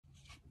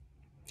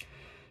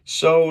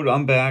So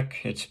I'm back.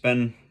 It's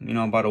been,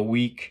 about a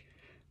week,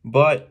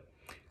 but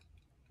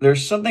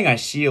there's something I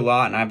see a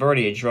lot, and I've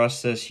already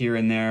addressed this here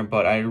and there,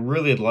 but I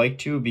really like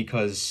to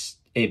because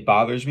it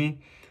bothers me.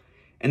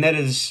 And that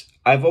is,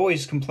 I've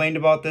always complained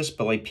about this,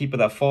 but like people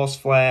that false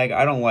flag,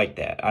 I don't like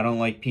that. I don't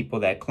like people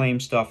that claim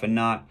stuff and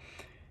not.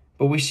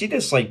 But we see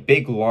this like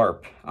big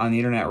LARP on the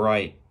internet,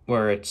 right?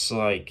 Where it's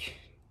like,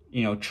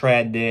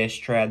 trad this,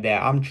 trad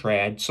that. I'm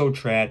trad, so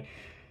trad.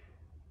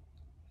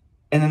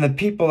 And then the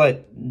people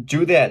that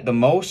do that the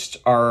most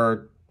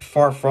are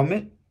far from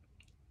it,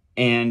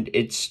 and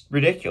it's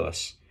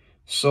ridiculous.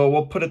 So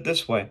we'll put it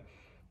this way.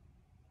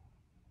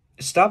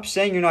 Stop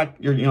saying you're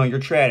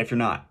trad if you're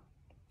not.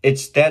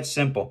 It's that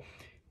simple.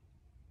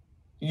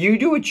 You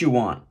do what you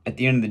want at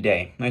the end of the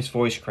day. Nice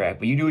voice crack,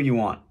 but you do what you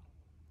want.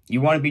 You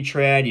want to be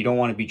trad, you don't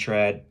want to be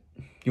trad.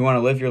 You want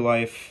to live your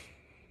life.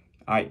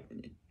 I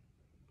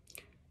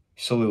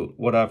salute,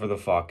 whatever the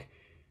fuck.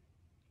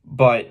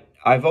 But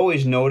I've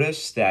always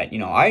noticed that,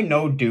 I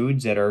know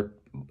dudes that are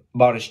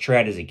about as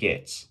trad as it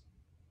gets.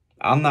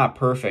 I'm not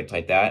perfect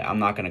like that. I'm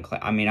not going to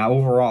claim. I mean,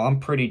 overall, I'm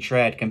pretty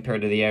trad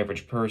compared to the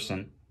average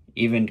person,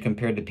 even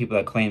compared to people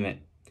that claim it.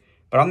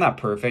 But I'm not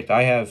perfect.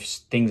 I have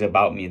things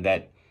about me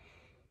that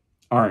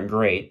aren't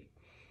great.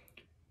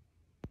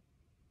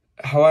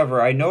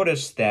 However, I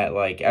noticed that,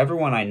 like,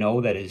 everyone I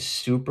know that is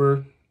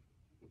super,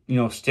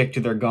 stick to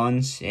their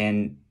guns,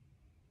 and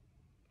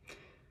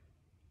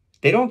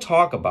they don't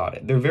talk about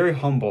it. They're very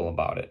humble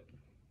about it.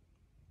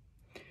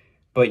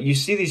 But you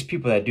see these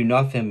people that do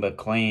nothing but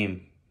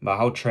claim about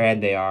how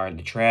trad they are,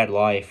 the trad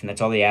life, and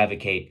that's all they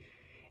advocate.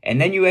 And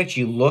then you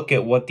actually look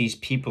at what these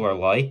people are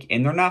like,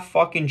 and they're not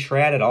fucking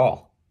trad at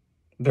all.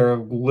 They're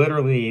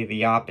literally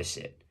the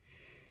opposite.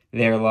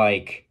 They're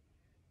like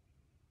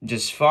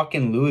just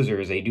fucking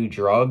losers. They do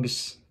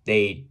drugs.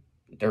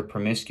 They're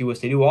promiscuous.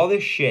 They do all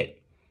this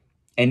shit.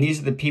 And these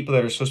are the people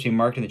that are supposed to be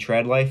marketing the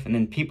trad life, and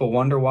then people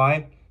wonder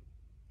why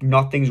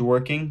nothing's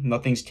working,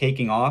 nothing's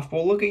taking off.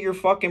 Well, look at your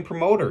fucking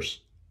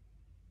promoters.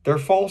 They're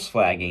false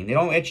flagging. They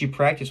don't actually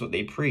practice what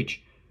they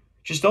preach.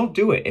 Just don't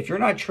do it. If you're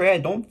not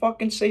trad, don't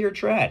fucking say you're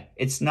trad.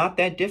 It's not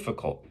that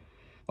difficult.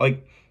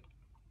 Like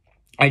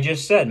I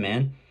just said,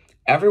 man,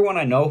 everyone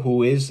I know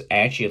who is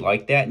actually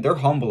like that, they're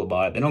humble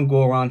about it. They don't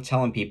go around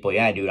telling people,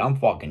 yeah, dude, I'm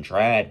fucking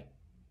trad.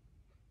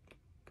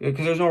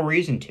 Because there's no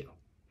reason to.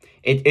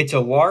 It's a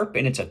LARP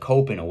and it's a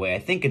cope in a way. I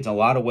think it's a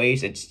lot of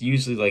ways it's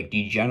usually like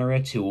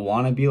degenerates who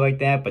want to be like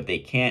that, but they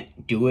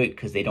can't do it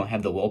because they don't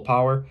have the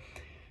willpower.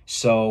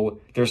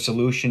 So their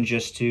solution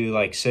just to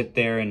like sit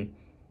there and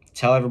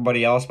tell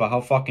everybody else about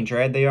how fucking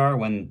trad they are,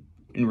 when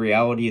in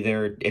reality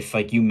if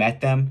like you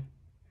met them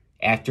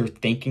after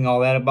thinking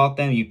all that about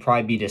them, you'd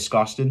probably be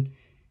disgusted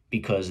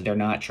because they're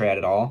not trad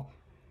at all.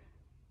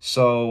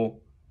 So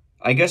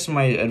I guess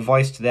my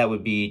advice to that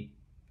would be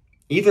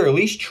either at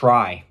least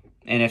try.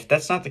 And if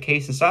that's not the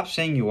case, then stop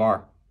saying you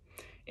are.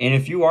 And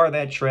if you are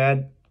that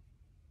trad,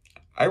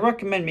 I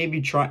recommend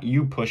maybe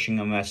you pushing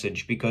a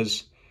message,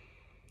 because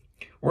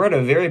we're at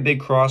a very big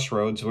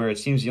crossroads where it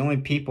seems the only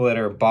people that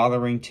are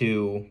bothering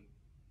to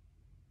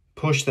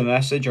push the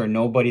message are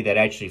nobody that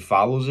actually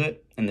follows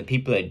it, and the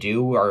people that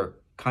do are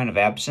kind of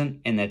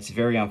absent, and that's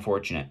very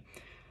unfortunate.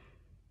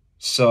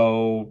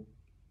 So,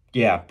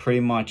 yeah, pretty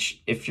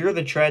much, if you're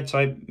the trad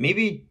type,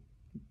 maybe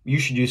you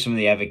should do some of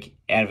the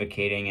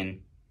advocating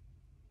and,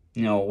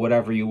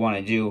 whatever you want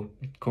to do.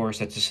 Of course,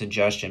 that's a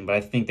suggestion, but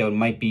I think that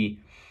might be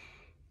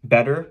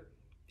better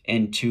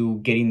into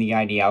getting the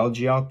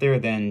ideology out there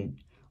than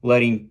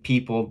letting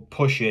people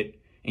push it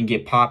and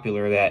get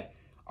popular that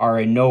are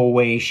in no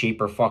way,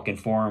 shape, or fucking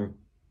form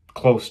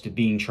close to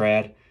being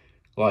trad.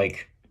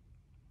 Like,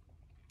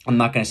 I'm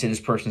not going to say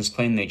this person's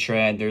claiming they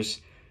trad.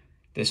 There's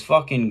this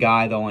fucking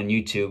guy, though, on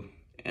YouTube,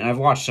 and I've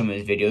watched some of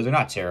his videos. They're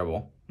not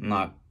terrible.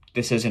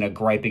 This isn't a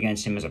gripe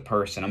against him as a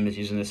person. I'm just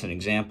using this as an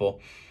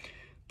example.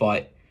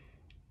 But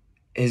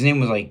his name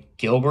was like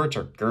Gilbert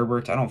or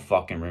Gerbert. I don't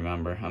fucking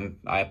remember.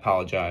 I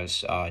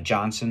apologize.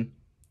 Johnson.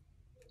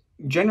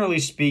 Generally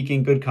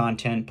speaking, good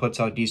content, puts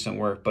out decent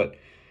work, but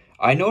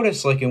I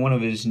noticed like in one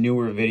of his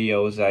newer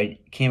videos I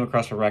came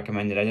across for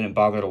recommended. I didn't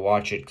bother to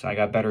watch it because I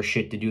got better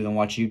shit to do than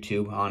watch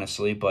YouTube,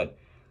 honestly, but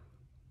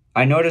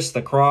I noticed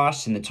the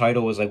cross and the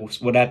title was like,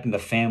 what happened to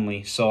the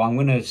family? So I'm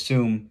going to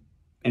assume,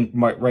 and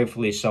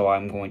rightfully so,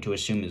 I'm going to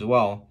assume as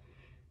well,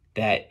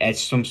 that it's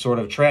some sort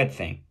of trad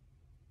thing,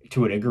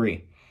 to a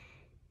degree.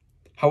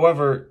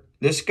 However,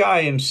 this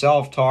guy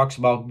himself talks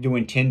about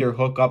doing Tinder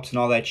hookups and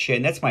all that shit,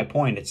 and that's my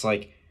point. It's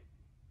like,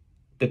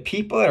 the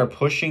people that are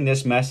pushing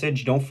this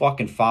message don't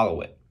fucking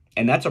follow it.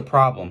 And that's a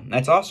problem.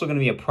 That's also going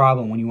to be a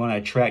problem when you want to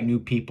attract new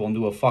people and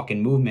do a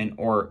fucking movement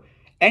or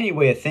any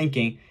way of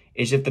thinking,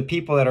 is if the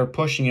people that are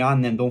pushing it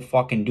on them don't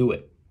fucking do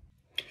it.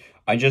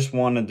 I just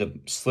wanted to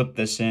slip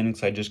this in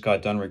because I just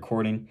got done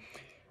recording.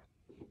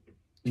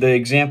 The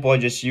example I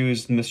just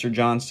used, Mr.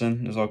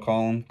 Johnson, as I'll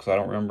call him, because I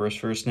don't remember his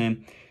first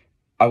name.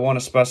 I want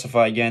to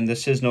specify again,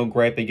 this is no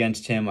gripe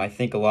against him. I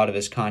think a lot of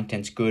his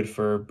content's good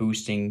for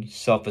boosting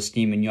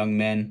self-esteem in young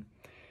men.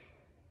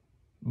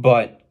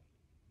 But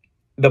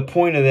the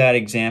point of that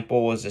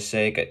example was to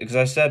say, because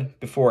I said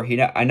before,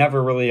 I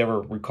never really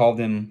ever recalled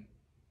him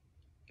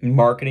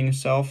marketing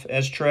himself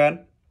as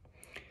trad.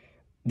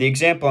 The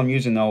example I'm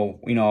using, though,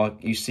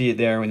 you see it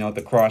there, with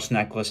the cross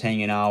necklace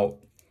hanging out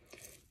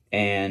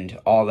and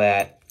all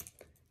that.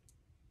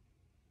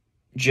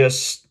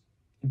 Just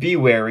be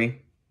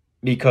wary,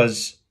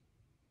 because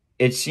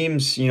it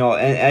seems, and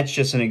that's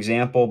just an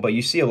example, but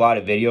you see a lot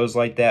of videos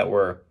like that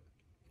where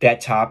that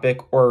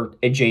topic or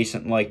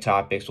adjacent like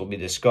topics will be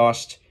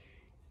discussed.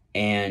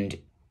 And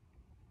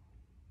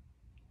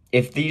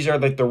if these are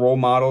like the role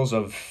models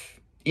of,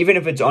 even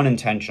if it's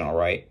unintentional,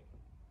 right?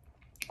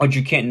 Which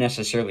you can't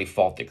necessarily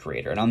fault the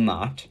creator, and I'm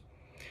not.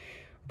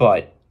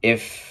 But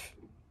if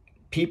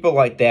people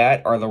like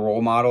that are the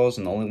role models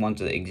and the only ones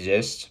that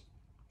exist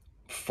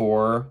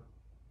for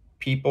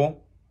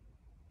people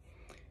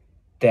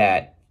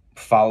that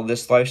follow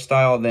this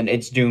lifestyle, then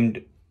it's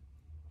doomed,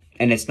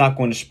 and it's not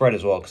going to spread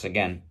as well. Because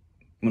again,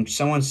 when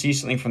someone sees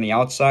something from the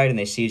outside and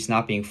they see it's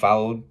not being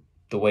followed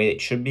the way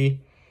it should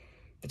be,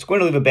 it's going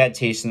to leave a bad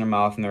taste in their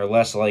mouth, and they're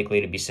less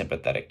likely to be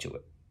sympathetic to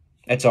it.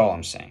 That's all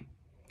I'm saying.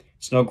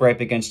 It's no gripe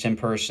against him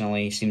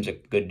personally. He seems a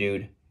good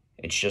dude.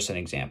 It's just an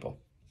example.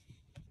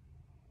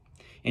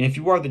 And if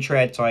you are the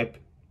trad type,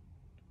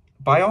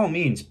 by all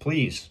means,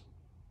 please,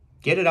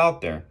 get it out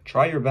there.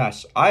 Try your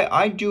best.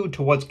 I do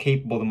to what's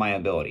capable to my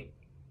ability.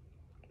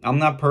 I'm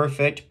not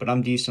perfect, but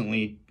I'm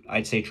decently,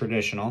 I'd say,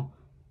 traditional.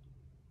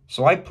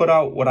 So I put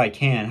out what I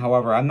can.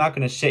 However, I'm not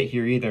going to sit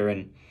here either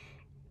and,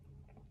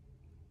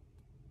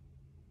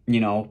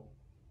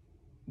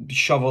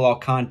 shovel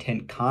out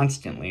content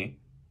constantly,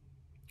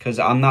 because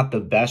I'm not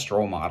the best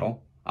role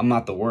model. I'm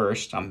not the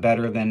worst. I'm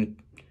better than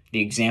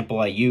the example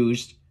I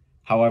used.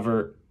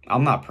 However,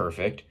 I'm not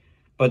perfect.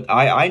 But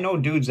I know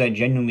dudes that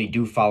genuinely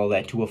do follow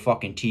that to a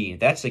fucking T. If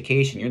that's the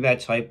case and you're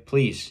that type,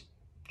 please,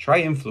 try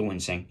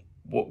influencing.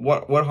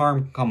 What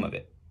harm can come of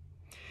it?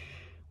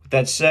 With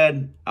that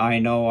said, I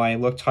know I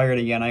look tired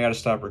again. I got to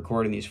stop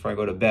recording these before I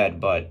go to bed.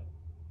 But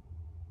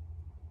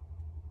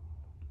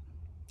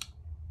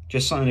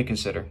just something to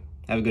consider.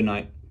 Have a good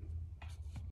night.